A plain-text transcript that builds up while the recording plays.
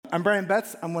I'm Brian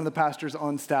Betts. I'm one of the pastors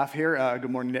on staff here. Good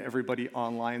morning to everybody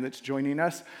online that's joining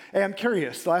us. Hey, I'm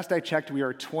curious. Last I checked, we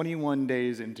are 21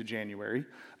 days into January.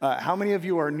 How many of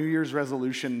you are New Year's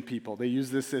resolution people? They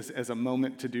use this as a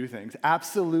moment to do things.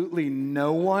 Absolutely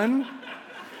no one.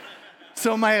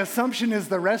 So my assumption is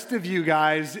the rest of you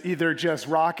guys either just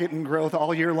rocket and growth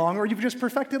all year long, or you've just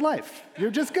perfected life. You're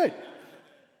just good.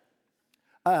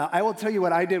 I will tell you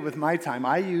what I did with my time.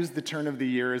 I used the turn of the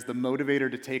year as the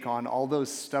motivator to take on all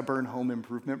those stubborn home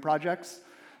improvement projects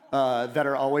that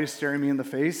are always staring me in the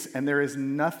face, and there is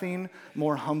nothing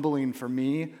more humbling for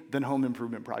me than home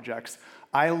improvement projects.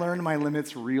 I learned my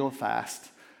limits real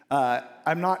fast.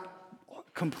 I'm not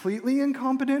completely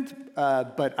incompetent,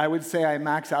 but I would say I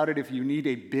max out it if you need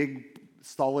a big,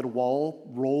 solid wall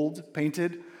rolled,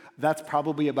 painted. That's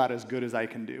probably about as good as I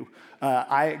can do.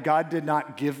 God did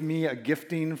not give me a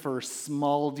gifting for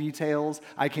small details.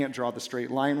 I can't draw the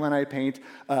straight line when I paint.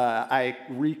 I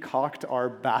recocked our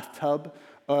bathtub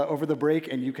over the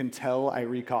break, and you can tell I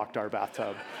recocked our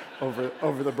bathtub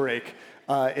over the break.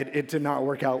 It did not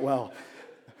work out well.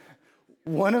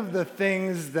 One of the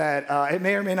things that it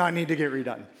may or may not need to get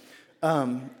redone.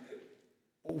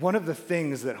 One of the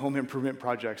things that home improvement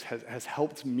projects has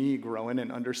helped me grow in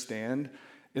and understand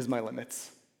is my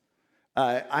limits.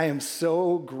 I am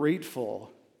so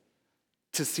grateful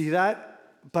to see that,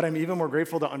 but I'm even more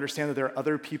grateful to understand that there are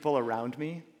other people around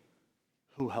me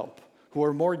who help, who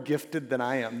are more gifted than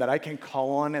I am, that I can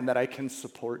call on and that I can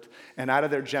support. And out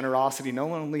of their generosity, not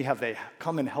only have they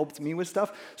come and helped me with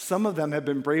stuff, some of them have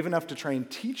been brave enough to try and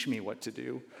teach me what to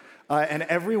do. And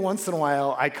every once in a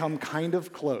while, I come kind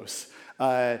of close.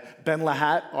 Ben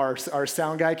Lahat, our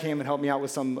sound guy, came and helped me out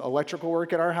with some electrical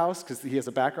work at our house because he has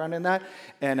a background in that.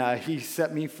 And he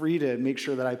set me free to make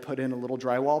sure that I put in a little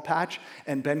drywall patch.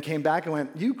 And Ben came back and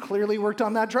went, "You clearly worked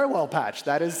on that drywall patch.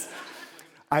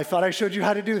 I thought I showed you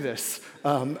how to do this."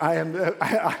 I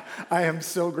am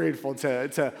so grateful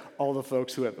to all the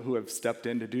folks who have stepped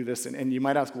in to do this. And you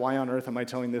might ask, why on earth am I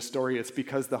telling this story? It's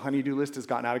because the honey-do list has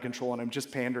gotten out of control and I'm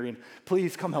just pandering.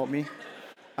 Please come help me.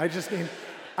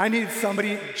 I need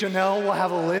somebody. Janelle will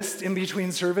have a list in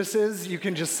between services. You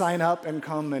can just sign up and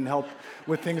come and help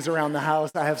with things around the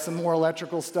house. I have some more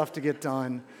electrical stuff to get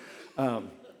done. No,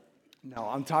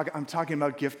 I'm talking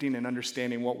about gifting and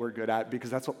understanding what we're good at, because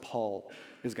that's what Paul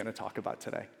is going to talk about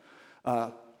today.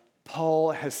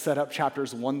 Paul has set up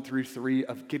chapters 1 through 3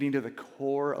 of getting to the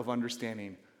core of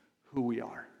understanding who we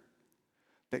are,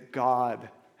 that God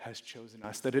has chosen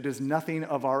us, that it is nothing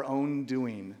of our own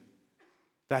doing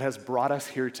that has brought us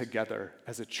here together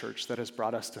as a church, that has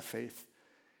brought us to faith.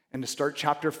 And to start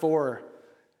chapter 4,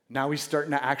 now he's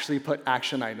starting to actually put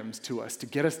action items to us, to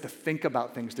get us to think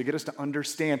about things, to get us to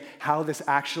understand how this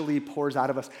actually pours out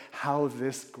of us, how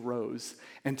this grows.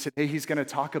 And today he's going to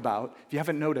talk about, if you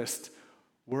haven't noticed,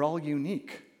 we're all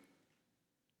unique.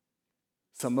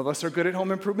 Some of us are good at home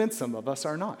improvement, some of us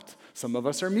are not. Some of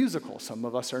us are musical, some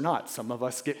of us are not. Some of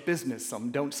us get business,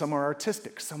 some don't. Some are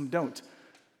artistic, some don't.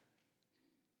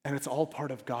 And it's all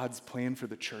part of God's plan for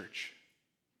the church.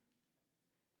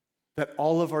 That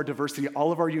all of our diversity,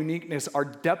 all of our uniqueness, our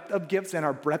depth of gifts and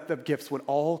our breadth of gifts would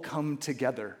all come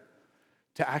together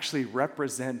to actually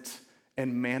represent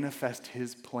and manifest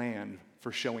his plan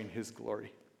for showing his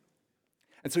glory.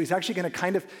 And so he's actually going to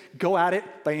kind of go at it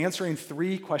by answering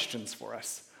 3 questions for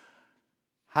us.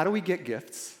 How do we get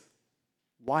gifts?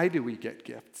 Why do we get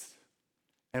gifts?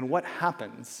 And what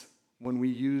happens when we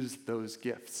use those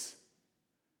gifts?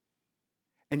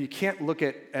 And you can't look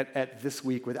at this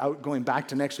week without going back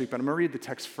to next week, but I'm going to read the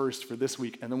text first for this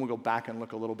week, and then we'll go back and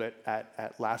look a little bit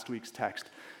at last week's text.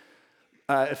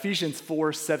 Ephesians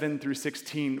 4, 7 through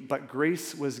 16, but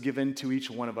grace was given to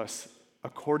each one of us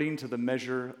according to the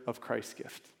measure of Christ's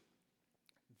gift.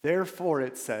 Therefore,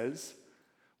 it says,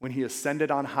 when he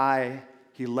ascended on high,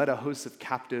 he led a host of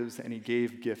captives and he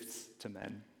gave gifts to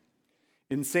men.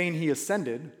 In saying he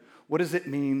ascended, what does it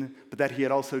mean but that he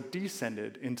had also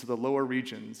descended into the lower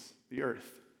regions, the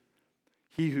earth?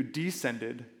 He who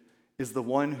descended is the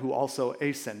one who also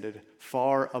ascended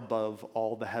far above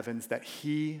all the heavens, that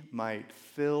he might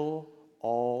fill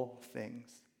all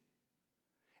things.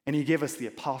 And he gave us the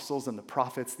apostles and the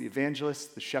prophets, the evangelists,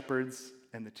 the shepherds,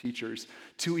 and the teachers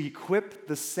to equip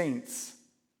the saints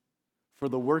for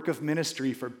the work of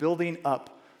ministry, for building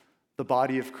up the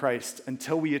body of Christ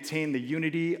until we attain the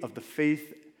unity of the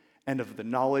faith and of the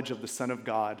knowledge of the Son of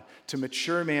God, to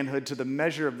mature manhood, to the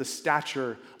measure of the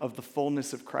stature of the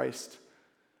fullness of Christ,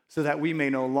 so that we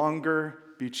may no longer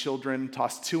be children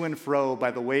tossed to and fro by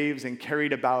the waves and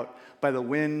carried about by the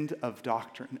wind of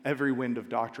doctrine, every wind of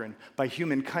doctrine, by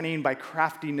human cunning, by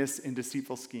craftiness in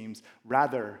deceitful schemes.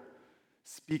 Rather,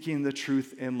 speaking the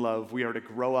truth in love, we are to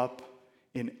grow up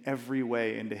in every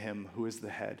way into him who is the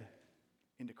head,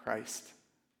 into Christ,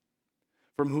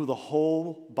 from whom the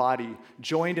whole body,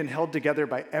 joined and held together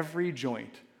by every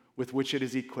joint with which it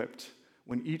is equipped,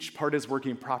 when each part is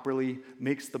working properly,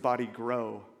 makes the body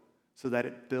grow so that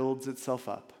it builds itself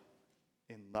up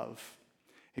in love.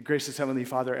 Hey, gracious Heavenly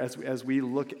Father, as we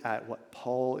look at what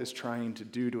Paul is trying to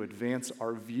do to advance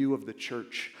our view of the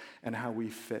church and how we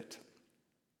fit,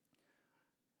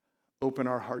 open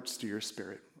our hearts to your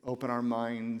Spirit. Open our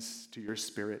minds to your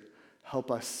Spirit. Help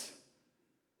us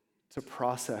to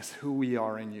process who we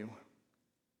are in you,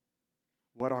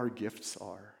 what our gifts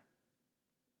are,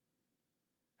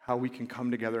 how we can come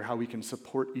together, how we can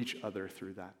support each other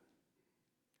through that.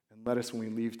 And let us, when we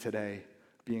leave today,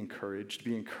 be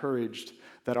encouraged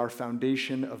that our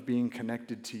foundation of being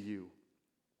connected to you,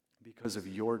 because of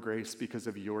your grace, because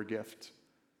of your gift,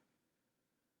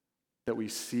 that we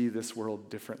see this world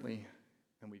differently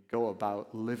and we go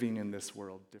about living in this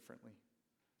world differently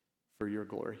for your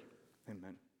glory.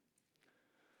 Amen.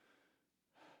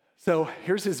 So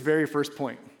here's his very first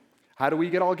point. How do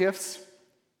we get all gifts?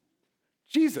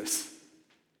 Jesus.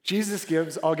 Jesus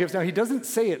gives all gifts. Now, he doesn't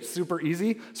say it super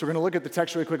easy, so we're going to look at the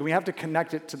text really quick, and we have to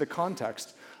connect it to the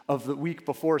context of the week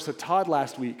before. So Todd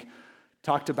last week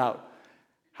talked about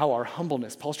how our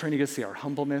humbleness, Paul's trying to get us to see our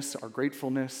humbleness, our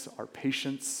gratefulness, our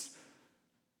patience,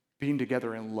 being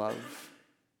together in love,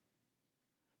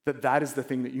 that is the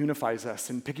thing that unifies us.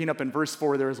 And picking up in verse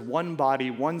 4, there is one body,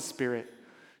 one spirit,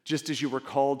 just as you were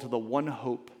called to the one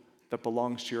hope that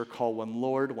belongs to your call, one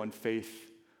Lord, one faith,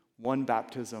 one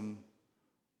baptism,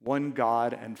 one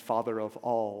God and Father of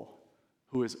all,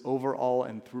 who is over all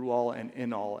and through all and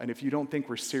in all. And if you don't think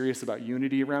we're serious about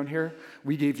unity around here,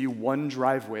 we gave you one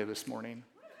driveway this morning.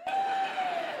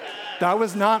 That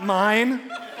was not mine.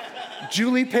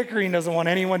 Julie Pickering doesn't want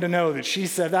anyone to know that she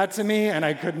said that to me, and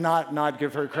I could not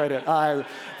give her credit. I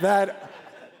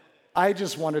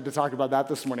just wanted to talk about that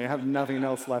this morning. I have nothing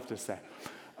else left to say.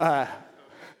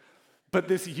 But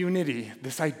this unity,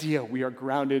 this idea, we are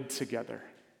grounded together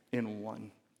in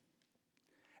one.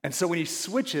 And so when he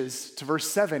switches to verse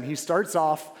 7, he starts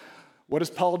off, what does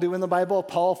Paul do in the Bible?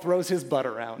 Paul throws his butt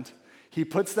around. He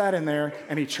puts that in there,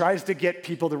 and he tries to get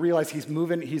people to realize he's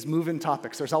moving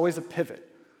topics. There's always a pivot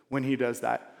when he does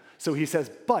that. So he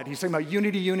says, but, he's talking about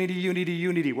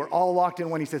unity. We're all locked in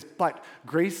when he says, but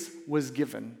grace was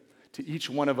given to each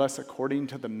one of us according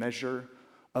to the measure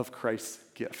of Christ's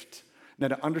gift. Now,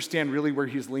 to understand really where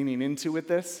he's leaning into with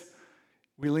this,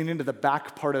 we lean into the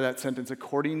back part of that sentence,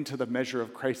 according to the measure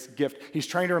of Christ's gift. He's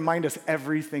trying to remind us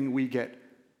everything we get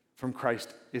from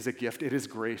Christ is a gift. It is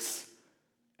grace.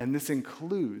 And this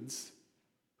includes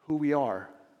who we are,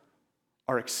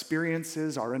 our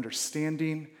experiences, our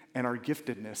understanding, and our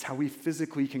giftedness, how we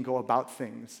physically can go about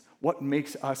things, what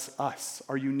makes us us,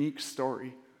 our unique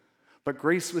story. But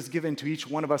grace was given to each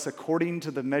one of us according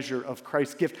to the measure of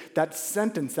Christ's gift. That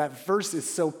sentence, that verse is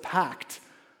so packed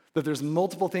that there's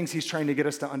multiple things he's trying to get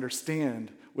us to understand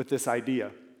with this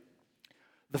idea.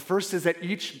 The first is that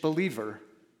each believer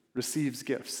receives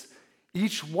gifts.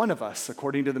 Each one of us,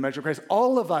 according to the measure of Christ,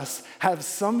 all of us have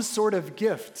some sort of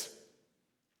gift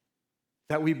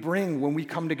that we bring when we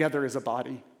come together as a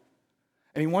body.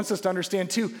 And he wants us to understand,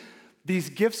 too, these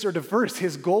gifts are diverse.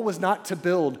 His goal was not to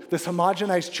build this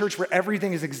homogenized church where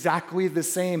everything is exactly the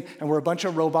same and we're a bunch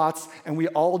of robots and we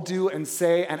all do and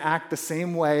say and act the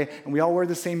same way and we all wear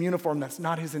the same uniform. That's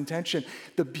not his intention.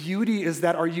 The beauty is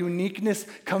that our uniqueness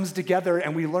comes together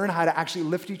and we learn how to actually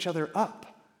lift each other up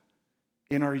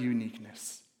in our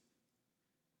uniqueness.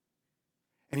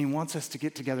 And he wants us to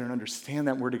get together and understand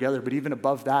that we're together. But even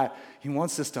above that, he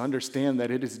wants us to understand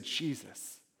that it is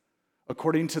Jesus,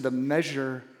 according to the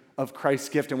measure of Christ's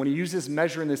gift. And when he uses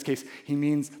measure in this case, he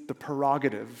means the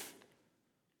prerogative,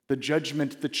 the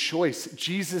judgment, the choice.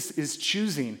 Jesus is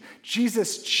choosing.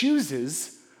 Jesus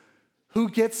chooses who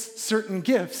gets certain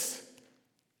gifts.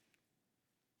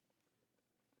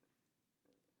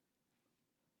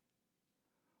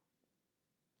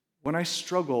 When I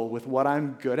struggle with what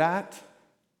I'm good at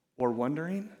or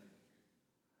wondering,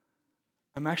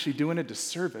 I'm actually doing a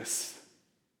disservice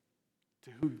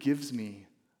to who gives me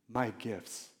my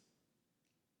gifts.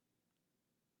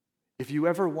 If you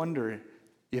ever wonder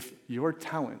if your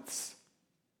talents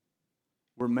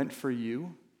were meant for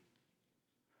you,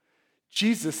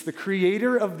 Jesus, the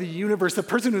creator of the universe, the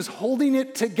person who's holding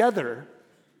it together,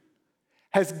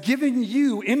 has given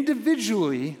you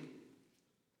individually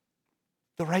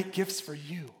the right gifts for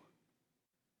you.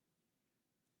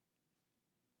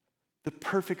 The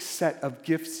perfect set of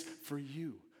gifts for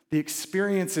you. the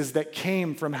experiences that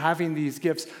came from having these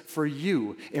gifts for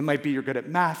you. It might be you're good at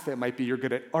math, it might be you're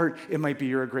good at art, it might be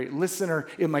you're a great listener,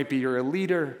 it might be you're a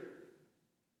leader.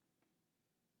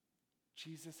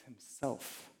 Jesus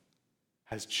himself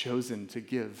has chosen to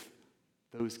give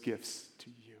those gifts to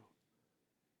you.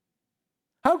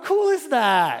 How cool is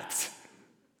that?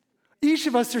 Each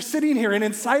of us are sitting here, and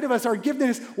inside of us, our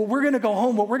giftedness, what we're going to go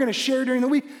home, what we're going to share during the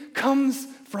week, comes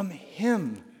from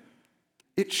him.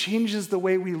 It changes the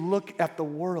way we look at the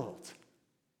world.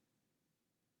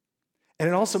 And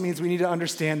it also means we need to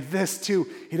understand this too.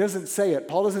 He doesn't say it,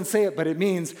 Paul doesn't say it, but it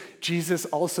means Jesus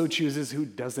also chooses who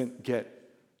doesn't get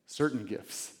certain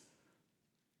gifts.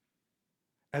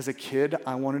 As a kid,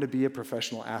 I wanted to be a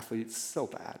professional athlete so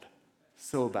bad.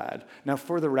 So bad. Now,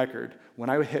 for the record, when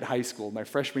I hit high school, my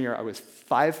freshman year, I was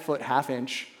 5 foot, half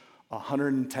inch,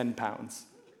 110 pounds.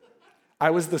 I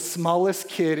was the smallest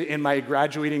kid in my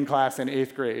graduating class in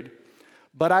 8th grade,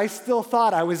 but I still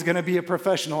thought I was gonna be a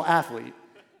professional athlete.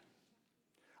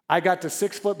 I got to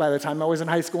 6 foot by the time I was in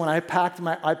high school, and I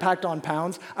packed on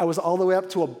pounds. I was all the way up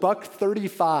to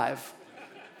 $135.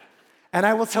 And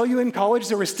I will tell you, in college,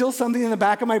 there was still something in the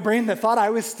back of my brain that thought I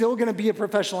was still going to be a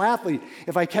professional athlete.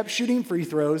 If I kept shooting free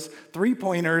throws,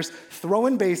 three-pointers,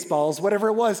 throwing baseballs, whatever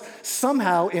it was,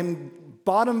 somehow in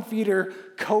bottom feeder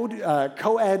co-ed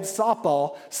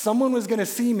softball, someone was going to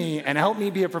see me and help me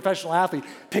be a professional athlete,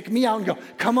 pick me out and go,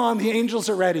 come on, the Angels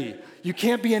are ready. You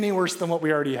can't be any worse than what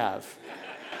we already have.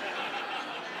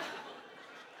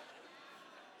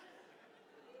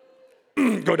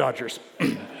 Go Dodgers.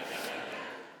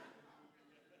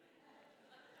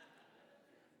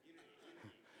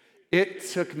 It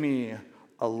took me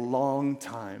a long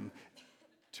time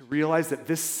to realize that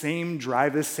this same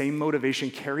drive, this same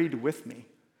motivation carried with me.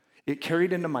 It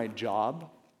carried into my job.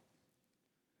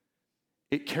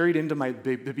 It carried into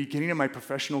the beginning of my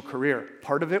professional career.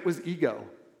 Part of it was ego.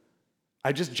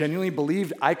 I just genuinely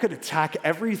believed I could attack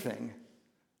everything,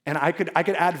 and I could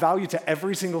add value to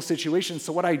every single situation.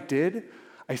 So what I did,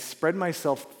 I spread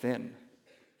myself thin.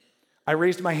 I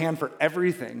raised my hand for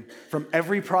everything, from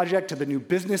every project to the new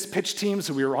business pitch team,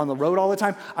 so we were on the road all the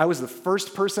time. I was the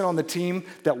first person on the team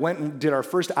that went and did our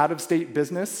first out-of-state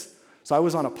business. So I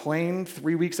was on a plane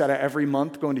 3 weeks out of every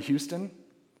month going to Houston.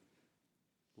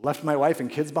 Left my wife and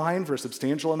kids behind for a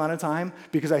substantial amount of time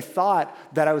because I thought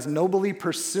that I was nobly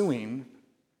pursuing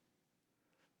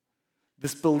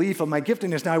this belief of my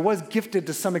giftedness. Now, I was gifted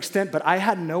to some extent, but I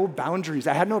had no boundaries.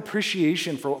 I had no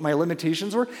appreciation for what my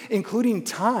limitations were, including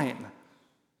time,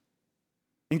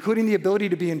 including the ability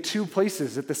to be in 2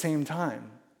 places at the same time.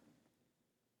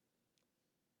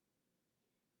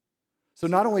 So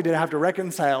not only did I have to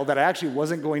reconcile that I actually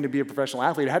wasn't going to be a professional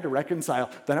athlete, I had to reconcile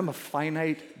that I'm a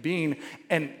finite being.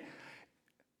 And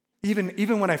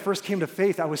even when I first came to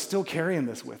faith, I was still carrying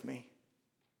this with me.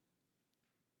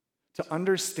 To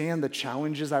understand the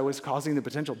challenges I was causing, the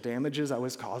potential damages I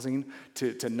was causing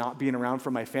to not being around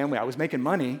for my family. I was making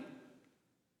money,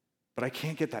 but I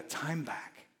can't get that time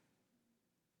back.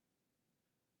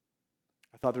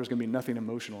 I thought there was going to be nothing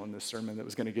emotional in this sermon that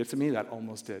was going to get to me. That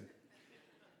almost did.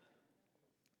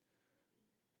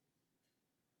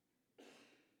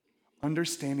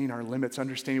 Understanding our limits,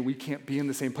 understanding we can't be in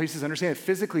the same places, understanding that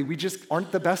physically we just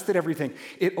aren't the best at everything.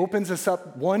 It opens us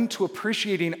up, one, to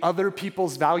appreciating other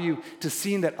people's value, to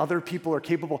seeing that other people are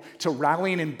capable, to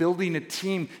rallying and building a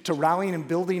team, to rallying and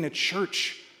building a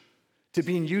church, to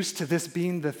being used to this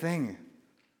being the thing.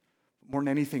 More than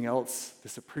anything else,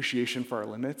 this appreciation for our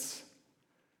limits,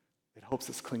 it helps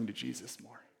us cling to Jesus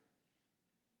more.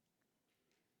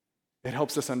 It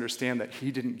helps us understand that he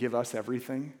didn't give us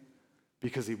everything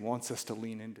because he wants us to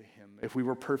lean into him. If we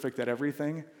were perfect at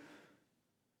everything,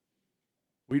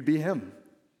 we'd be him.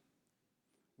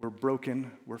 We're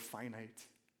broken, we're finite,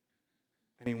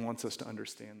 and he wants us to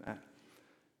understand that.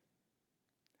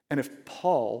 And if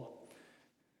Paul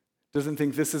doesn't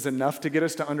think this is enough to get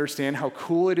us to understand how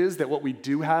cool it is that what we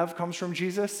do have comes from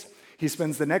Jesus, he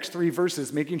spends the next 3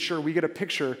 verses making sure we get a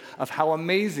picture of how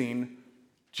amazing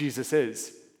Jesus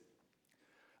is.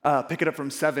 Pick it up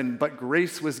from 7. But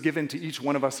grace was given to each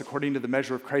one of us according to the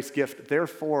measure of Christ's gift.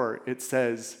 Therefore, it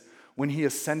says, when he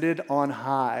ascended on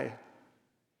high,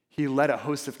 he led a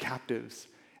host of captives,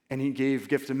 and he gave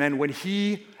gift to men. When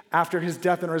he, after his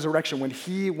death and resurrection, when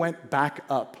he went back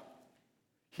up,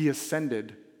 he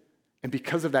ascended, and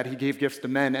because of that, he gave gifts to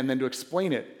men. And then to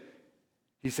explain it,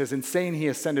 he says, in saying he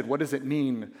ascended, what does it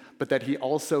mean? But that he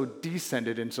also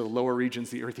descended into the lower regions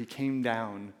of the earth. He came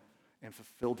down and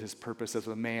fulfilled his purpose as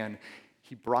a man.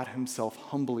 He brought himself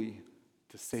humbly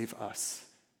to save us.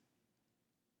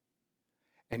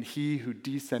 And he who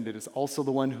descended is also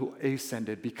the one who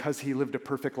ascended. Because he lived a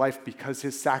perfect life, because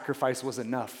his sacrifice was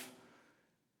enough,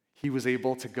 he was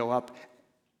able to go up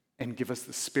and give us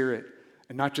the Spirit.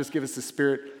 And not just give us the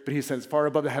Spirit, but he says far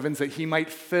above the heavens that he might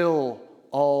fill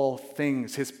all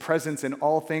things, his presence in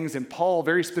all things. And Paul,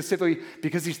 very specifically,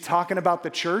 because he's talking about the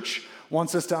church,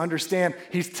 wants us to understand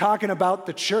he's talking about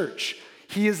the church.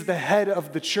 He is the head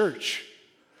of the church.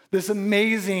 This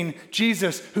amazing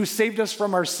Jesus who saved us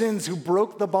from our sins, who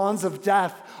broke the bonds of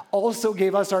death, also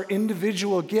gave us our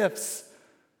individual gifts.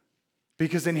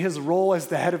 Because in his role as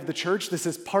the head of the church, this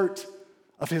is part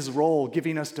of his role,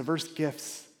 giving us diverse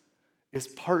gifts, is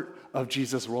part of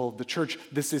Jesus' role of the church.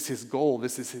 This is his goal.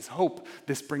 This is his hope.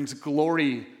 This brings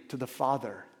glory to the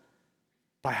Father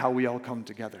by how we all come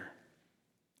together.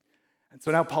 And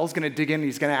so now Paul's going to dig in.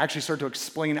 He's going to actually start to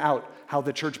explain out how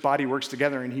the church body works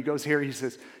together. And he goes here, he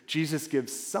says, Jesus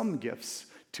gives some gifts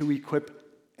to equip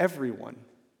everyone.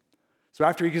 So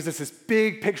after he gives us this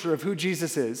big picture of who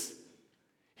Jesus is,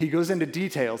 he goes into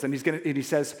details, and he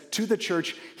says, to the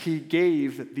church, he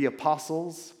gave the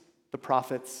apostles, the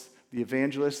prophets, the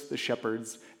evangelists, the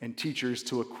shepherds, and teachers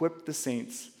to equip the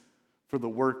saints for the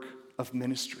work of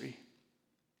ministry.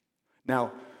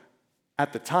 Now,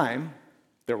 at the time,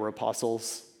 there were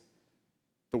apostles,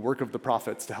 the work of the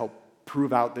prophets to help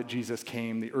prove out that Jesus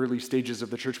came, the early stages of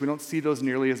the church. We don't see those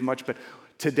nearly as much, but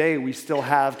today we still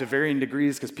have, to varying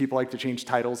degrees, because people like to change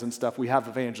titles and stuff, we have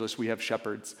evangelists, we have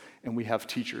shepherds, and we have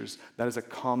teachers. That is a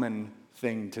common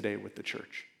thing today with the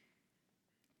church.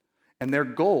 And their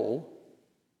goal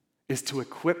is to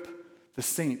equip the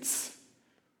saints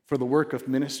for the work of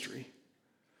ministry.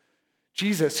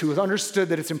 Jesus, who has understood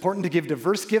that it's important to give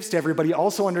diverse gifts to everybody,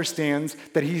 also understands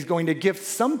that he's going to gift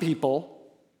some people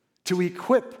to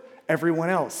equip everyone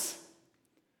else.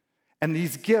 And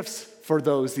these gifts for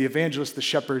those, the evangelists, the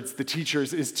shepherds, the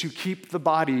teachers, is to keep the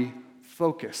body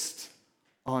focused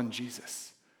on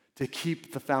Jesus, to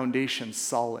keep the foundation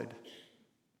solid.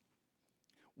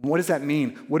 What does that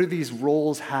mean? What do these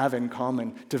roles have in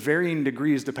common? To varying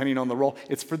degrees, depending on the role,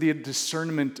 it's for the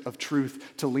discernment of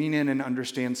truth, to lean in and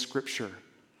understand Scripture,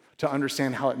 to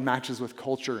understand how it matches with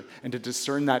culture, and to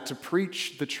discern that, to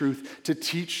preach the truth, to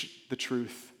teach the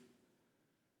truth,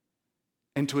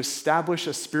 and to establish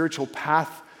a spiritual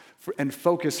path and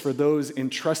focus for those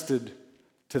entrusted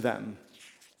to them.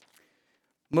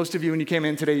 Most of you, when you came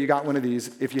in today, you got one of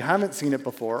these. If you haven't seen it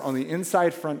before, on the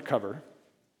inside front cover,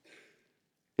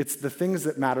 it's the things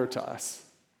that matter to us.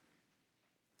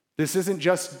 This isn't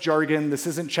just jargon. This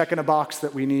isn't checking a box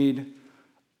that we need,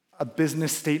 a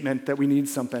business statement that we need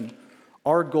something.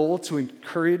 Our goal to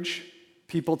encourage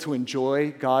people to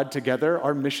enjoy God together,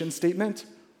 our mission statement,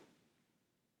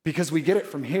 because we get it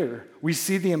from here. We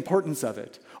see the importance of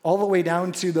it, all the way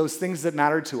down to those things that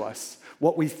matter to us.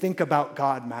 What we think about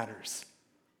God matters.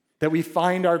 That we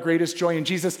find our greatest joy in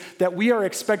Jesus, that we are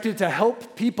expected to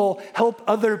help people help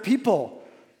other people.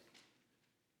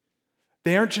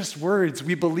 They aren't just words.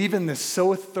 We believe in this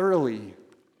so thoroughly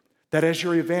that as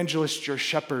your evangelists, your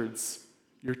shepherds,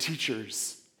 your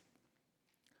teachers,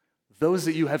 those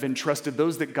that you have entrusted,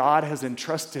 those that God has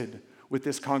entrusted with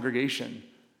this congregation,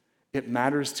 it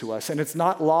matters to us. And it's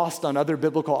not lost on other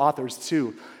biblical authors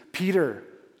too. Peter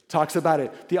talks about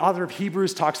it. The author of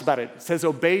Hebrews talks about it. It says,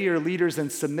 obey your leaders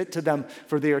and submit to them,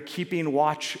 for they are keeping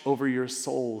watch over your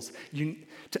souls.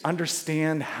 To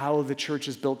understand how the church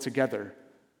is built together,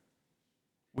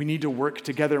 we need to work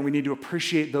together, and we need to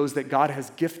appreciate those that God has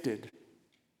gifted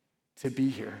to be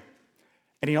here.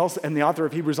 And the author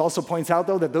of Hebrews also points out,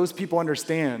 though, that those people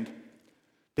understand,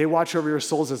 they watch over your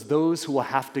souls as those who will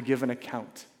have to give an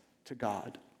account to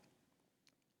God.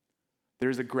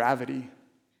 There's a gravity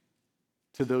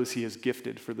to those he has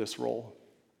gifted for this role.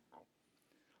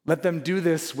 Let them do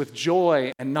this with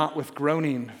joy and not with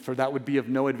groaning, for that would be of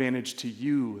no advantage to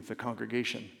you, the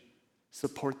congregation.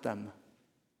 Support them.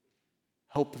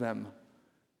 Help them.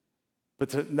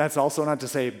 But that's also not to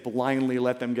say blindly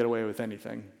let them get away with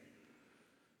anything.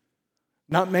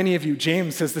 Not many of you,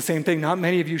 James says the same thing, not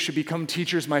many of you should become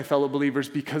teachers, my fellow believers,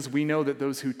 because we know that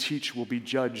those who teach will be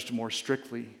judged more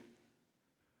strictly.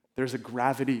 There's a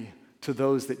gravity to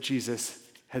those that Jesus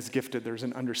has gifted. There's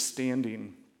an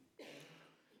understanding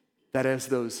that as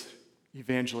those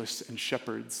evangelists and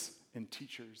shepherds and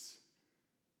teachers,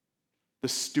 the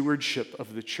stewardship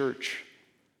of the church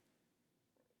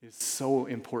is so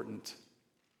important.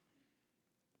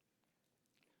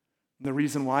 And the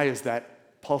reason why is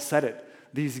that Paul said it.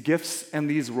 These gifts and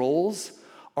these roles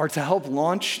are to help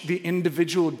launch the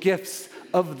individual gifts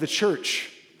of the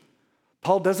church.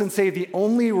 Paul doesn't say the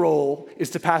only role is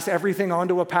to pass everything on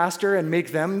to a pastor and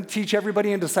make them teach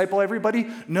everybody and disciple everybody.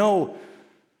 No,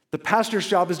 The pastor's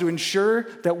job is to ensure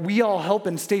that we all help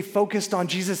and stay focused on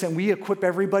Jesus, and we equip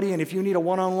everybody. And if you need a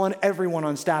one-on-one, everyone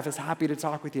on staff is happy to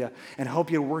talk with you and help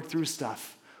you work through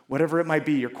stuff. Whatever it might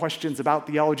be, your questions about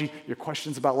theology, your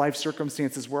questions about life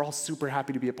circumstances, we're all super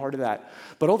happy to be a part of that.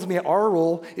 But ultimately, our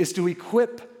role is to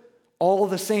equip all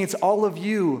of the saints, all of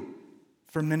you,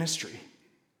 for ministry,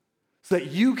 so that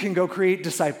you can go create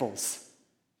disciples,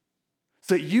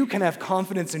 so that you can have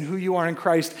confidence in who you are in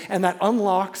Christ, and that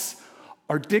unlocks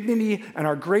our dignity and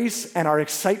our grace and our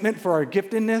excitement for our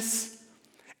giftedness,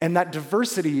 and that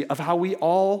diversity of how we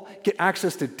all get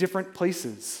access to different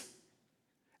places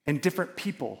and different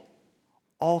people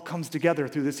all comes together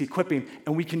through this equipping,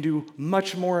 and we can do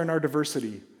much more in our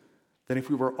diversity than if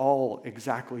we were all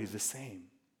exactly the same.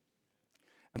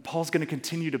 And Paul's going to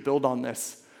continue to build on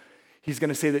this. He's going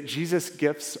to say that Jesus'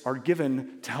 gifts are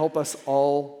given to help us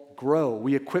all grow.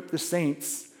 We equip the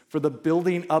saints for the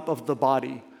building up of the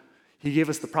body. He gave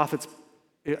us the prophets,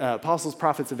 apostles,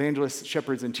 prophets, evangelists,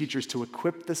 shepherds, and teachers to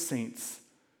equip the saints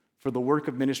for the work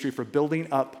of ministry, for building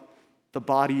up the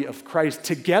body of Christ.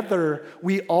 Together,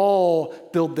 we all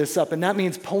build this up. And that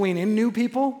means pulling in new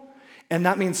people, and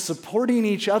that means supporting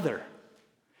each other,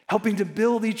 helping to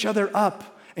build each other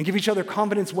up and give each other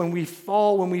confidence when we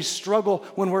fall, when we struggle,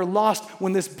 when we're lost,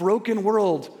 when this broken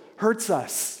world hurts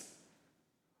us.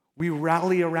 We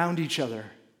rally around each other.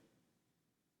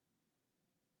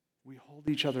 We hold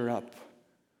each other up.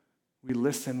 We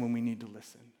listen when we need to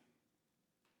listen.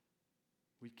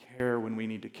 We care when we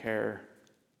need to care.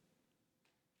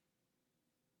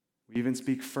 We even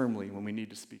speak firmly when we need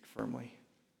to speak firmly.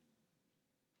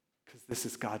 Because this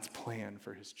is God's plan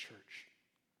for his church.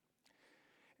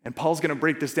 And Paul's going to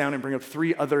break this down and bring up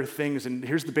 3 other things. And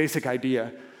here's the basic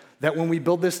idea, that when we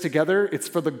build this together, it's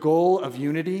for the goal of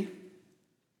unity.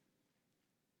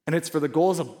 And it's for the goal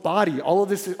as a body. All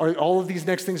of these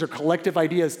next things are collective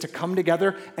ideas to come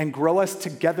together and grow us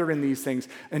together in these things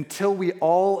until we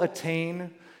all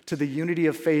attain to the unity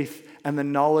of faith and the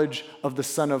knowledge of the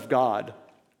Son of God.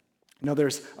 Now,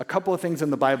 there's a couple of things in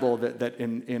the Bible that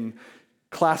in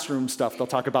classroom stuff, they'll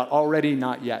talk about already,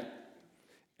 not yet.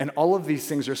 And all of these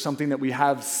things are something that we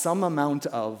have some amount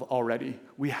of already.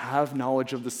 We have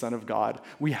knowledge of the Son of God.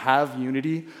 We have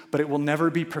unity, but it will never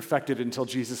be perfected until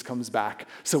Jesus comes back.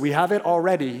 So we have it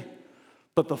already,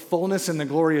 but the fullness and the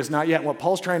glory is not yet. What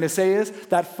Paul's trying to say is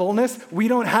that fullness, we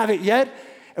don't have it yet,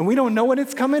 and we don't know when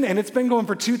it's coming, and it's been going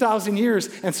for 2,000 years.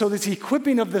 And so this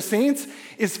equipping of the saints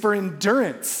is for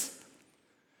endurance,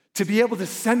 to be able to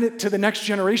send it to the next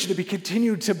generation, to be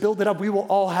continued to build it up. We will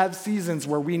all have seasons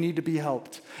where we need to be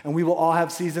helped, and we will all have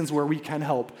seasons where we can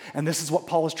help. And this is what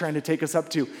Paul is trying to take us up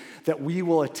to, that we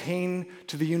will attain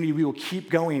to the unity, we will keep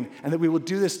going, and that we will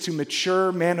do this to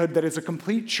mature manhood, that as a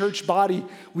complete church body,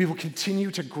 we will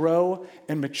continue to grow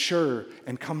and mature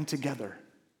and come together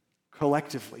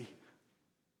collectively.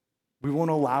 We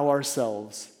won't allow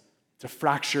ourselves to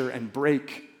fracture and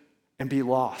break and be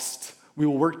lost. We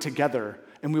will work together.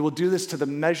 And we will do this to the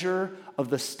measure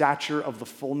of the stature of the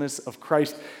fullness of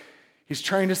Christ. He's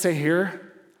trying to say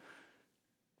here,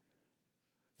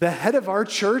 the head of our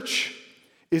church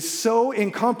is so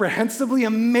incomprehensibly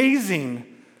amazing.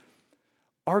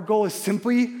 Our goal is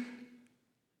simply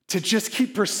to just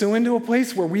keep pursuing to a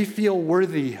place where we feel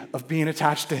worthy of being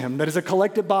attached to him. That as a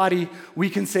collective body,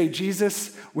 we can say,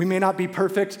 Jesus, we may not be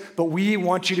perfect, but we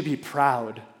want you to be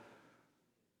proud.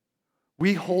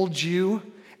 We hold you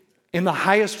in the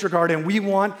highest regard, and we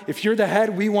want, if you're the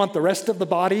head, we want the rest of the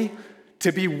body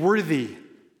to be worthy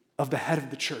of the head of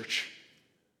the church.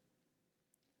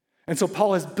 And so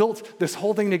Paul has built this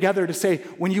whole thing together to say,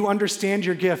 when you understand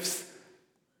your gifts,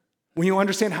 when you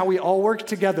understand how we all work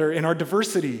together in our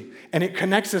diversity, and it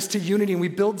connects us to unity, and we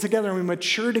build together and we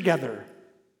mature together,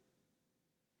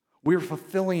 we're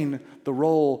fulfilling the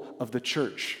role of the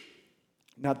church.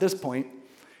 Now at this point,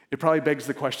 it probably begs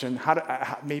the question,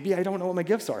 maybe I don't know what my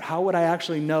gifts are. How would I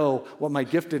actually know what my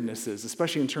giftedness is,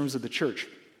 especially in terms of the church?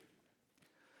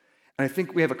 And I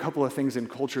think we have a couple of things in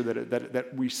culture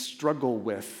that we struggle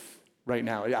with right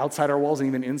now, outside our walls and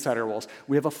even inside our walls.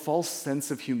 We have a false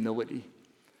sense of humility.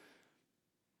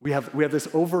 We have this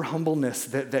over-humbleness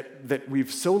that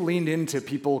we've so leaned into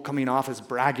people coming off as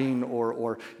bragging,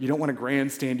 or you don't want to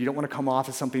grandstand, you don't want to come off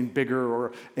as something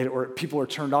bigger, or people are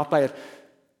turned off by it,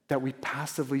 that we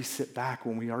passively sit back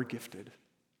when we are gifted.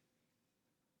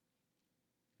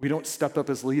 We don't step up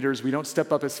as leaders. We don't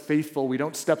step up as faithful. We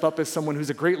don't step up as someone who's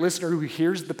a great listener who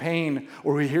hears the pain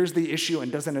or who hears the issue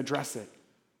and doesn't address it.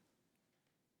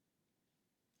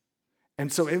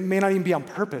 And so it may not even be on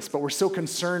purpose, but we're so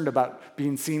concerned about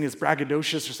being seen as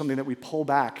braggadocious or something that we pull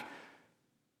back.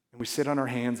 And we sit on our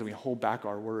hands and we hold back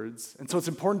our words. And so it's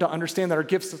important to understand that our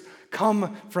gifts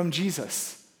come from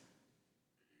Jesus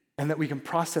and that we can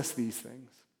process these things.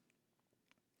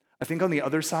 I think on the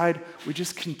other side, we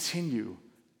just continue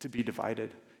to be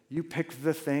divided. You pick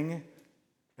the thing,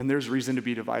 and there's reason to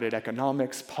be divided: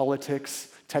 economics, politics,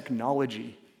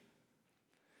 technology.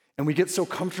 And we get so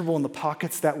comfortable in the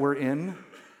pockets that we're in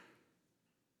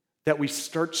that we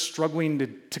start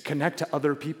struggling to connect to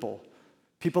other people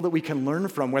that we can learn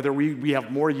from, whether we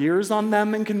have more years on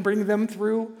them and can bring them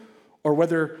through, or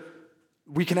whether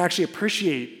we can actually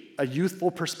appreciate a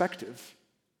youthful perspective.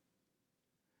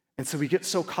 And so we get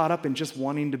so caught up in just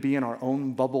wanting to be in our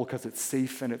own bubble because it's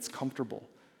safe and it's comfortable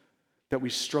that we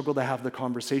struggle to have the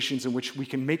conversations in which we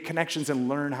can make connections and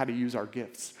learn how to use our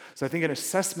gifts. So I think an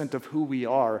assessment of who we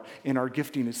are in our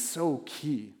gifting is so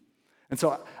key. And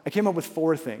so I came up with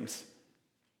 4 things.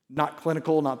 Not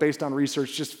clinical, not based on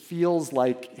research, just feels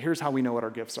like here's how we know what our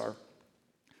gifts are.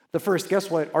 The first, guess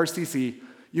what? RCC,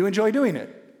 you enjoy doing it.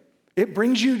 It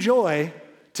brings you joy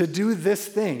to do this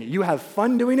thing. You have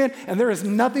fun doing it, and there is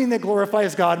nothing that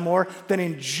glorifies God more than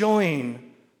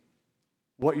enjoying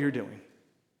what you're doing.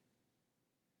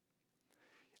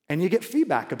 And you get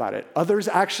feedback about it. Others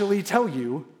actually tell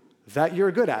you that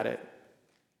you're good at it.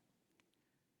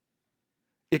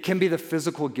 It can be the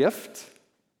physical gift,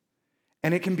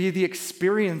 and it can be the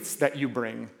experience that you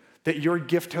bring, that your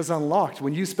gift has unlocked.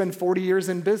 When you spend 40 years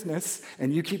in business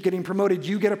and you keep getting promoted,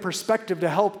 you get a perspective to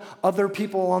help other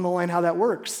people along the line how that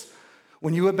works.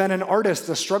 When you have been an artist,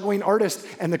 a struggling artist,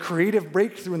 and the creative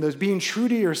breakthrough and those being true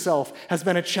to yourself has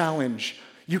been a challenge,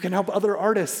 you can help other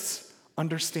artists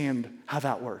understand how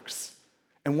that works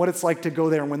and what it's like to go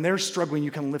there. And when they're struggling,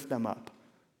 you can lift them up.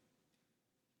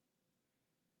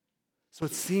 So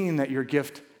it's seeing that your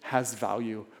gift has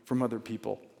value from other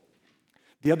people.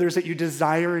 The other is that you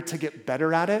desire to get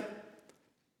better at it.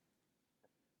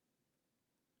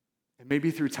 And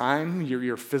maybe through time,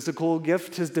 your physical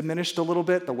gift has diminished a little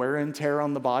bit, the wear and tear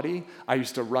on the body. I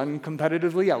used to run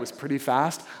competitively. I was pretty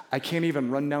fast. I can't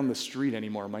even run down the street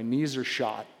anymore. My knees are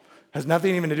shot. Has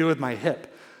nothing even to do with my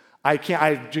hip. I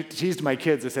teased my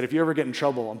kids. I said, if you ever get in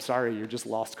trouble, I'm sorry, you're just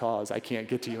lost cause. I can't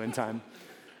get to you in time.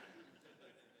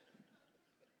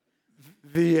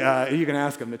 You can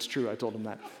ask them. It's true. I told them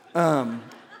that.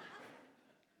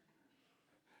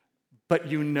 But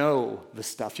you know the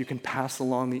stuff. You can pass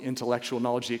along the intellectual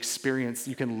knowledge, the experience.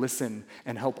 You can listen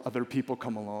and help other people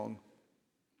come along.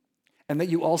 And that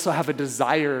you also have a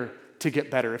desire to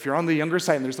get better. If you're on the younger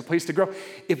side and there's a place to grow,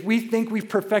 if we think we've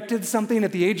perfected something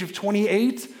at the age of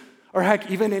 28, or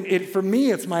heck, even for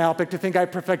me, it's myopic to think I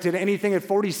perfected anything at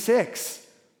 46.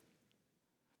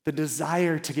 The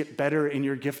desire to get better in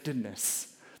your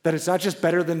giftedness, that it's not just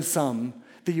better than some,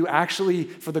 that you actually,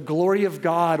 for the glory of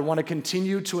God, want to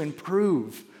continue to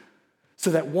improve so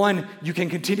that, one, you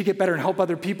can continue to get better and help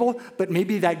other people, but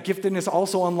maybe that giftedness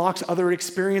also unlocks other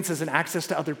experiences and access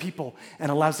to other people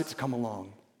and allows it to come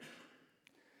along.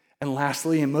 And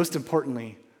lastly, and most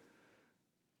importantly,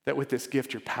 that with this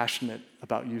gift, you're passionate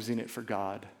about using it for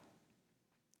God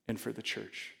and for the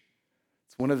church.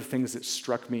 It's one of the things that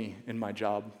struck me in my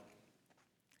job.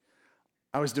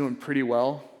 I was doing pretty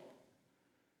well,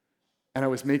 and I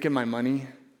was making my money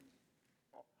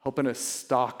helping a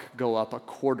stock go up a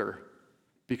quarter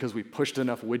because we pushed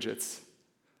enough widgets.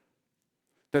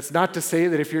 That's not to say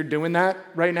that if you're doing that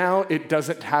right now, it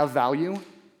doesn't have value.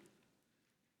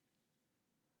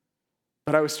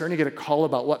 But I was starting to get a call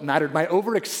about what mattered. My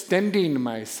overextending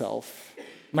myself,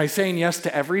 my saying yes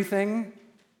to everything,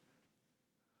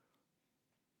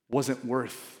 wasn't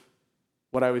worth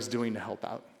what I was doing to help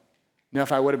out. Now,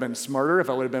 if I would have been smarter, if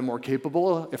I would have been more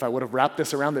capable, if I would have wrapped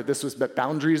this around that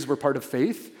boundaries were part of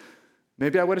faith,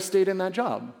 maybe I would have stayed in that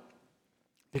job.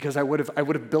 Because I would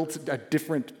have built a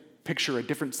different picture, a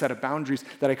different set of boundaries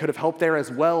that I could have helped there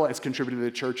as well as contributed to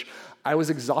the church. I was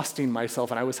exhausting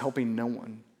myself and I was helping no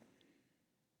one.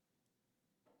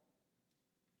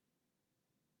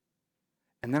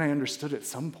 And then I understood at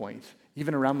some point,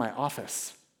 even around my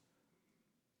office,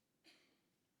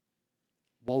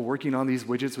 while working on these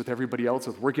widgets with everybody else,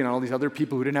 with working on all these other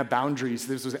people who didn't have boundaries,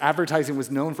 advertising was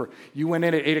known for, you went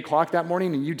in at 8 o'clock that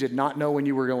morning and you did not know when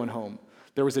you were going home.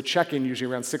 There was a check-in usually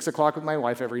around 6 o'clock with my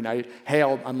wife every night. Hey,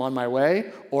 I'm on my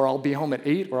way, or I'll be home at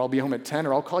 8, or I'll be home at 10,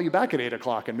 or I'll call you back at 8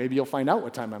 o'clock, and maybe you'll find out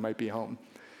what time I might be home.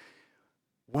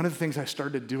 One of the things I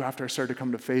started to do after I started to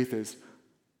come to faith is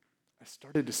I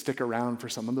started to stick around for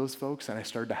some of those folks, and I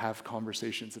started to have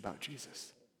conversations about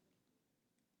Jesus.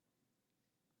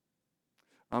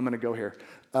 I'm going to go here.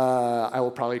 I will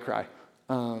probably cry.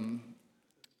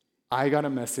 I got a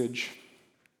message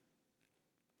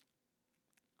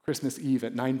Christmas Eve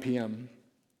at 9 p.m.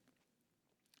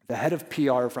 The head of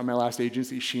PR from my last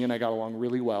agency, she and I got along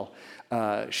really well.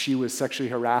 She was sexually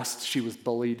harassed. She was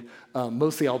bullied,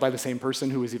 mostly all by the same person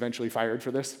who was eventually fired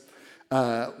for this.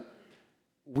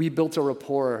 We built a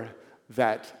rapport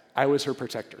that I was her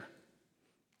protector.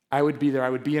 I would be there. I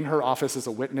would be in her office as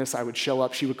a witness. I would show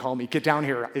up. She would call me, "Get down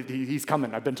here. He's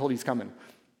coming. I've been told he's coming."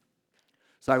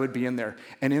 So I would be in there.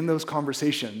 And in those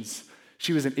conversations,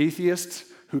 she was an atheist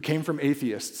who came from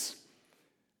atheists.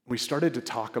 We started to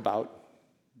talk about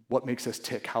what makes us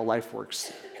tick, how life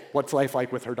works, what's life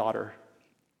like with her daughter.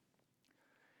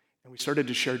 And we started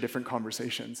to share different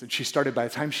conversations. And she started, by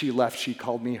the time she left, she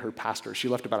called me her pastor. She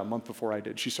left about a month before I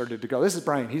did. She started to go, "This is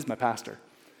Brian, he's my pastor."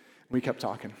 And we kept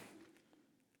talking.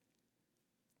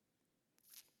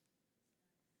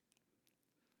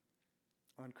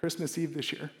 On Christmas Eve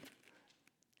this year,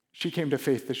 she came to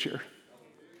faith this year.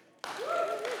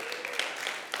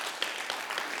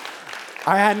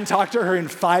 I hadn't talked to her in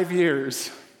 5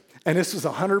 years, and this was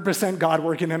 100% God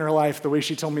working in her life, the way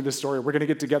she told me the story. We're going to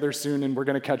get together soon, and we're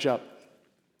going to catch up.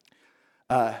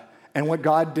 And what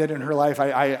God did in her life,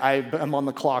 I'm on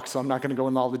the clock, so I'm not going to go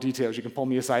into all the details. You can pull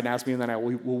me aside and ask me, and then I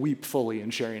will weep fully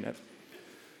in sharing it.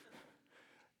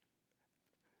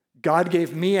 God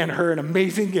gave me and her an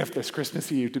amazing gift this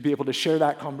Christmas Eve to be able to share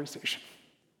that conversation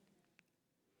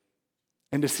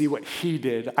and to see what he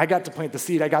did. I got to plant the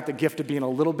seed. I got the gift of being a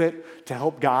little bit to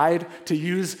help guide,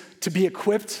 to be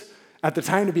equipped at the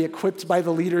time, to be equipped by the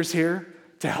leaders here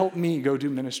to help me go do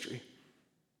ministry.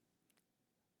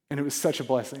 And it was such a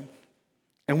blessing.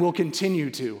 And we'll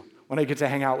continue to when I get to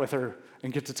hang out with her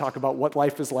and get to talk about what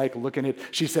life is like, looking at,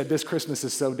 she said, "This Christmas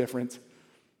is so different.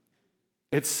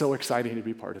 It's so exciting to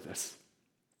be part of this."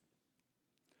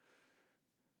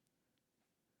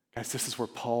 Guys, this is where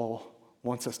Paul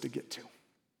wants us to get to.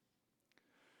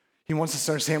 He wants us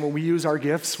to understand when we use our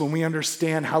gifts, when we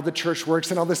understand how the church works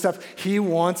and all this stuff, he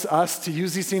wants us to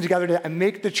use these things together to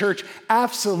make the church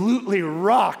absolutely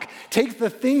rock. Take the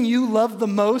thing you love the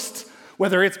most,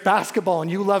 whether it's basketball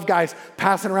and you love guys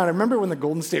passing around. I remember when the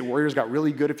Golden State Warriors got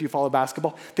really good, if you follow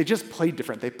basketball, they just played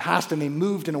different. They passed and they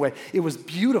moved in a way. It was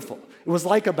beautiful. It was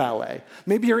like a ballet.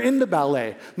 Maybe you're into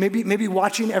ballet. Maybe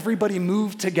watching everybody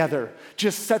move together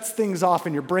just sets things off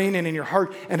in your brain and in your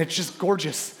heart, and it's just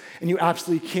gorgeous. And you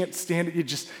absolutely can't stand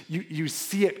it. You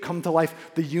see it come to life,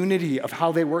 the unity of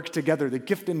how they work together, the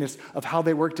giftedness of how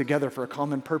they work together for a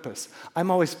common purpose. I'm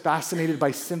always fascinated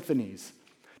by symphonies.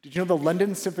 Did you know the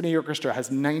London Symphony Orchestra has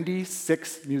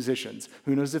 96 musicians?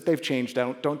 Who knows if they've changed?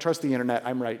 Don't trust the internet.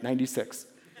 I'm right, 96.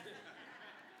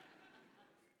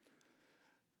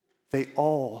 They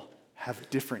all have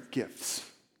different gifts.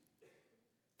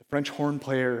 The French horn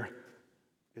player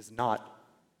is not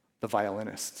the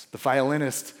violinist. The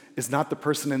violinist is not the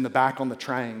person in the back on the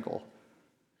triangle.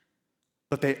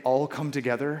 But they all come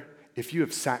together. If you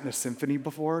have sat in a symphony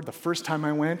before, the first time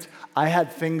I went, I had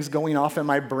things going off in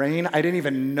my brain. I didn't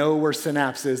even know where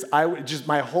synapses.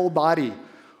 My whole body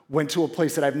went to a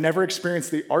place that I've never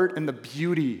experienced. The art and the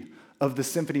beauty of the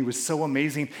symphony was so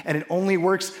amazing. And it only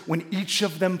works when each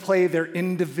of them play their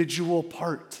individual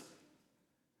part.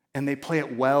 And they play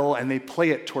it well, and they play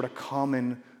it toward a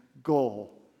common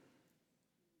goal.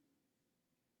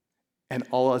 And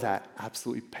all of that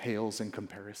absolutely pales in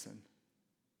comparison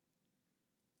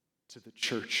to the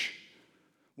church.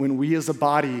 When we as a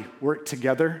body work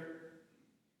together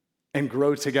and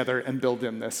grow together and build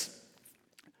in this.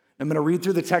 I'm going to read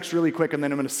through the text really quick, and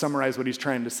then I'm going to summarize what he's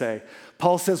trying to say.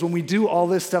 Paul says, when we do all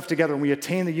this stuff together, and we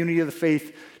attain the unity of the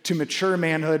faith to mature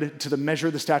manhood, to the measure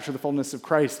of the stature of the fullness of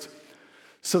Christ,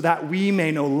 so that we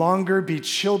may no longer be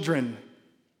children,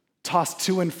 tossed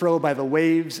to and fro by the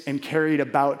waves and carried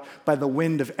about by the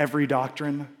wind of every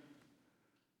doctrine,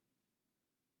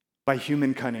 by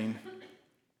human cunning,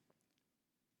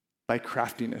 by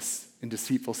craftiness and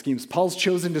deceitful schemes. Paul's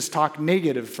chosen to talk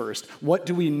negative first. What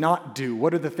do we not do?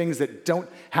 What are the things that don't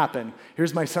happen?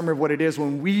 Here's my summary of what it is.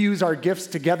 When we use our gifts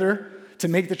together to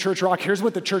make the church rock, here's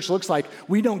what the church looks like.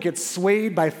 We don't get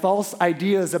swayed by false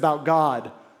ideas about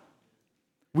God.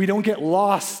 We don't get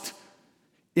lost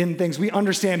in things. We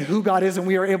understand who God is, and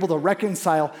we are able to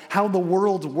reconcile how the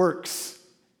world works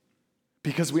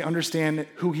because we understand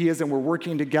who he is, and we're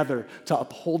working together to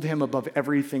uphold him above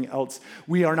everything else.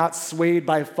 We are not swayed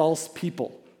by false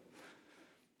people.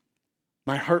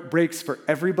 My heart breaks for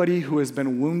everybody who has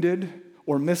been wounded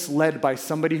or misled by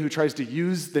somebody who tries to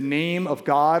use the name of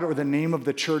God or the name of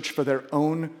the church for their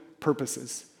own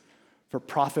purposes, for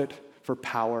profit, for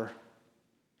power.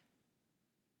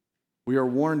 We are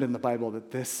warned in the Bible that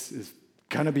this is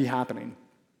going to be happening.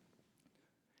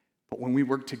 But when we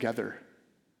work together,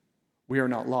 we are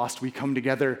not lost. We come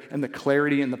together in the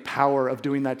clarity and the power of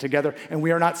doing that together. And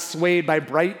we are not swayed by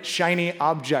bright, shiny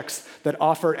objects that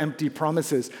offer empty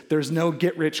promises. There's no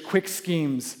get-rich-quick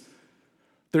schemes.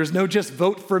 There's no just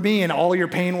vote for me and all your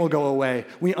pain will go away.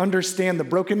 We understand the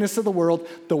brokenness of the world,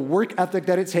 the work ethic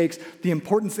that it takes, the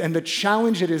importance and the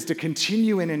challenge it is to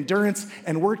continue in endurance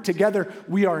and work together.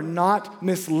 We are not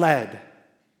misled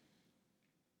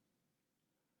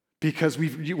because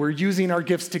we're using our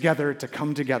gifts together to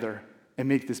come together and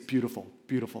make this beautiful,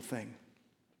 beautiful thing.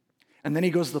 And then he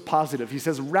goes to the positive. He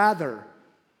says, rather,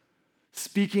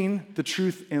 speaking the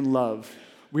truth in love,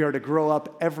 we are to grow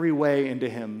up every way into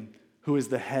him who is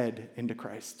the head, into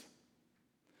Christ,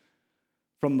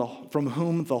 from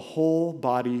whom the whole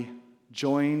body,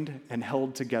 joined and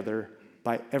held together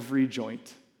by every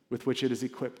joint with which it is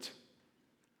equipped,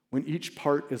 when each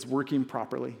part is working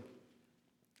properly,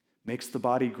 makes the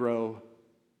body grow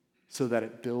so that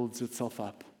it builds itself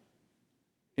up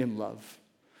in love.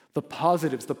 The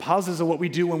positives of what we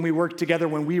do when we work together,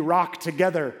 when we rock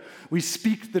together, we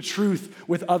speak the truth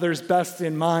with others' best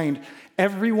in mind.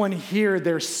 Everyone here,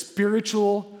 their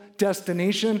spiritual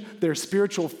destination, their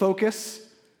spiritual focus,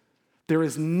 there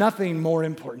is nothing more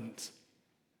important.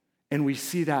 And we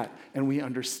see that and we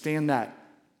understand that.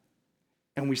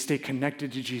 And we stay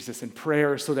connected to Jesus in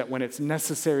prayer so that when it's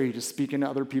necessary to speak into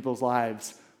other people's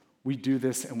lives, we do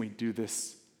this and we do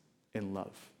this in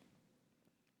love.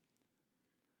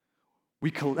 We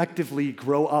collectively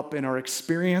grow up in our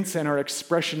experience and our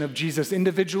expression of Jesus.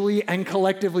 Individually and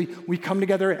collectively, we come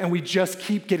together and we just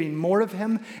keep getting more of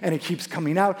him, and it keeps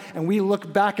coming out. And we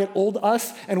look back at old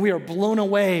us and we are blown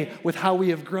away with how we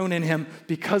have grown in him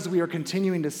because we are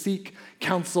continuing to seek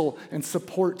counsel and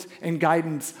support and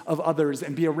guidance of others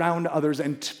and be around others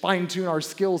and fine-tune our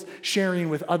skills, sharing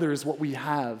with others what we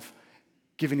have,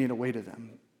 giving it away to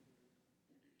them.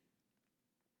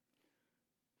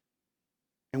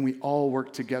 And we all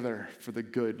work together for the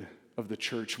good of the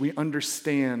church. We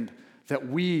understand that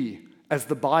we, as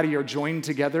the body, are joined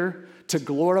together to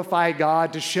glorify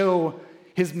God, to show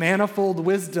his manifold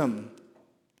wisdom.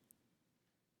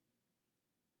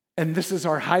 And this is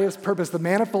our highest purpose, the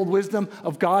manifold wisdom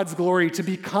of God's glory, to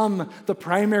become the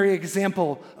primary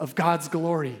example of God's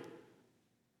glory.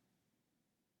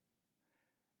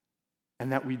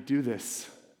 And that we do this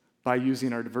by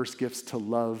using our diverse gifts to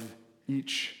love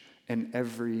each and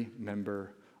every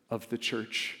member of the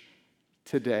church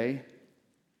today,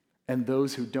 and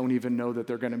those who don't even know that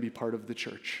they're going to be part of the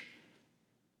church.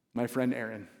 My friend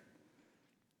Erin,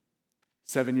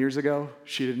 7 years ago,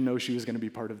 she didn't know she was going to be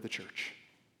part of the church.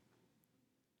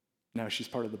 Now she's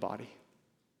part of the body.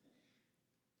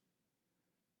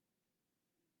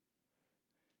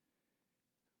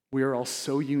 We are all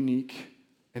so unique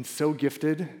and so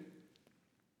gifted,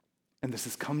 and this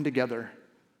has come together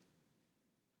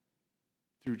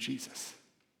through Jesus.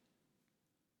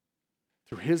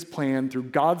 Through his plan, through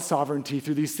God's sovereignty,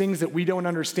 through these things that we don't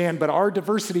understand, but our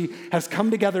diversity has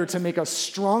come together to make us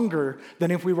stronger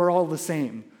than if we were all the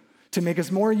same, to make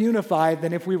us more unified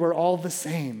than if we were all the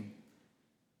same.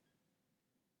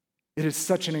 It is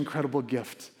such an incredible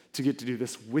gift to get to do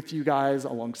this with you guys,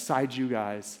 alongside you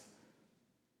guys,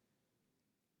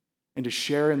 and to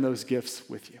share in those gifts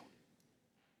with you.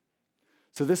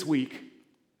 So this week,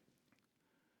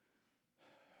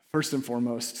 first and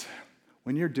foremost,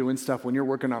 when you're doing stuff, when you're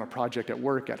working on a project at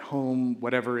work, at home,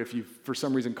 whatever, if you for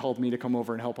some reason called me to come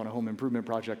over and help on a home improvement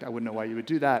project, I wouldn't know why you would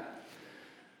do that.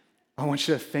 I want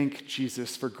you to thank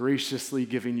Jesus for graciously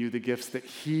giving you the gifts that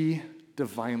he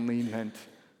divinely meant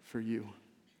for you.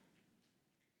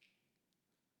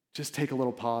 Just take a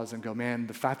little pause and go, man,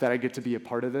 the fact that I get to be a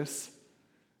part of this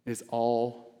is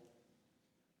all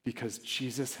because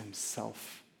Jesus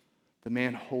himself, the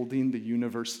man holding the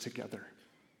universe together,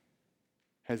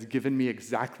 has given me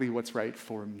exactly what's right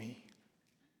for me.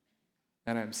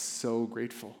 And I'm so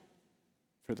grateful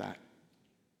for that.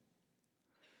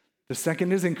 The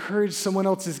second is encourage someone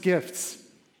else's gifts.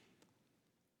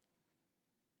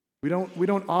 We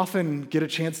don't often get a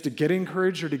chance to get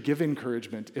encouraged or to give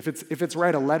encouragement. If it's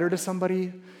write a letter to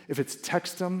somebody, if it's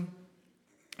text them,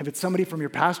 if it's somebody from your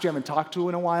past you haven't talked to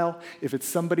in a while, if it's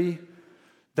somebody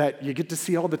that you get to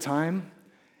see all the time,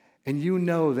 and you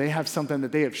know they have something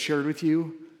that they have shared with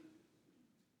you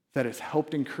that has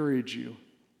helped encourage you,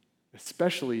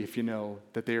 especially if you know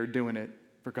that they are doing it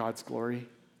for God's glory,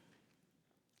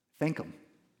 thank them.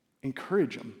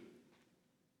 Encourage them.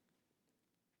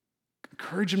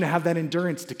 Encourage them to have that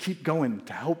endurance to keep going,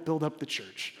 to help build up the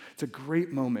church. It's a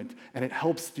great moment, and it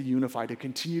helps to unify, to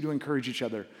continue to encourage each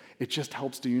other. It just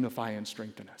helps to unify and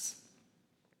strengthen us.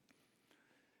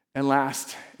 And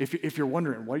last, if you're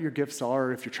wondering what your gifts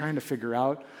are, if you're trying to figure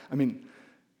out,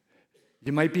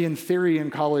 you might be in theory in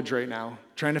college right now,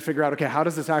 trying to figure out, okay, how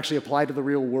does this actually apply to the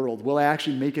real world? Will I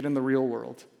actually make it in the real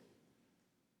world?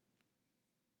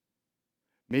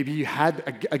 Maybe you had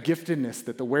a giftedness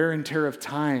that the wear and tear of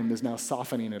time is now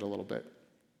softening it a little bit.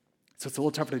 So it's a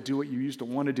little tougher to do what you used to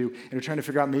want to do, and you're trying to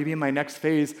figure out maybe in my next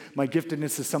phase, my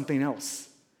giftedness is something else.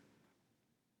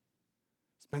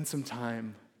 Spend some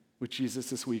time with Jesus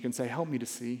this week and say, help me to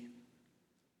see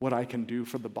what I can do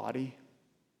for the body.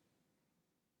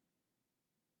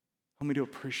 Help me to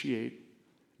appreciate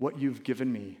what you've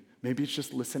given me. Maybe it's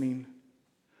just listening.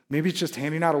 Maybe it's just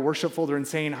handing out a worship folder and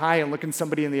saying hi and looking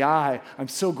somebody in the eye. I'm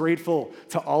so grateful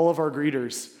to all of our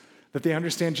greeters that they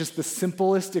understand just the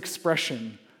simplest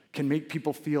expression can make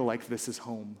people feel like this is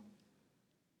home.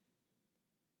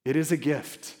 It is a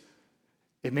gift.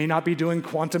 It may not be doing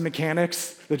quantum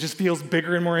mechanics that just feels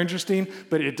bigger and more interesting,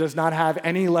 but it does not have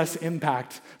any less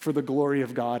impact for the glory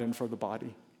of God and for the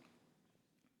body.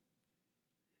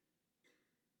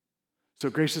 So,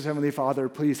 gracious Heavenly Father,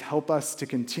 please help us to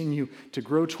continue to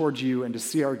grow towards you and to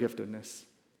see our giftedness.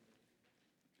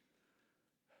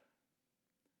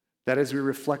 That as we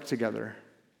reflect together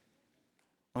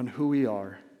on who we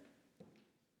are,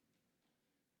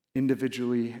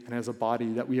 individually and as a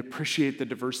body, that we appreciate the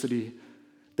diversity,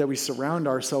 that we surround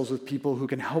ourselves with people who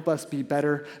can help us be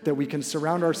better, that we can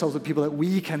surround ourselves with people that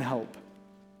we can help.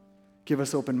 Give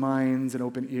us open minds and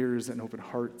open ears and open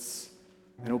hearts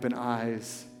and open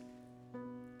eyes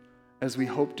as we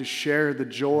hope to share the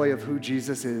joy of who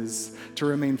Jesus is, to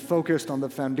remain focused on the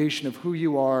foundation of who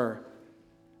you are,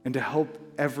 and to help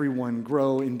everyone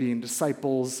grow in being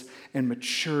disciples and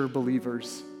mature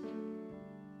believers.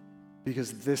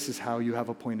 Because this is how you have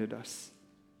appointed us.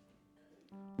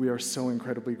 We are so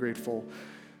incredibly grateful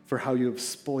for how you have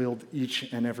spoiled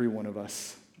each and every one of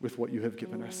us with what you have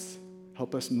given us.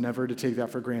 Help us never to take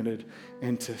that for granted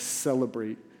and to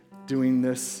celebrate doing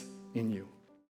this in you.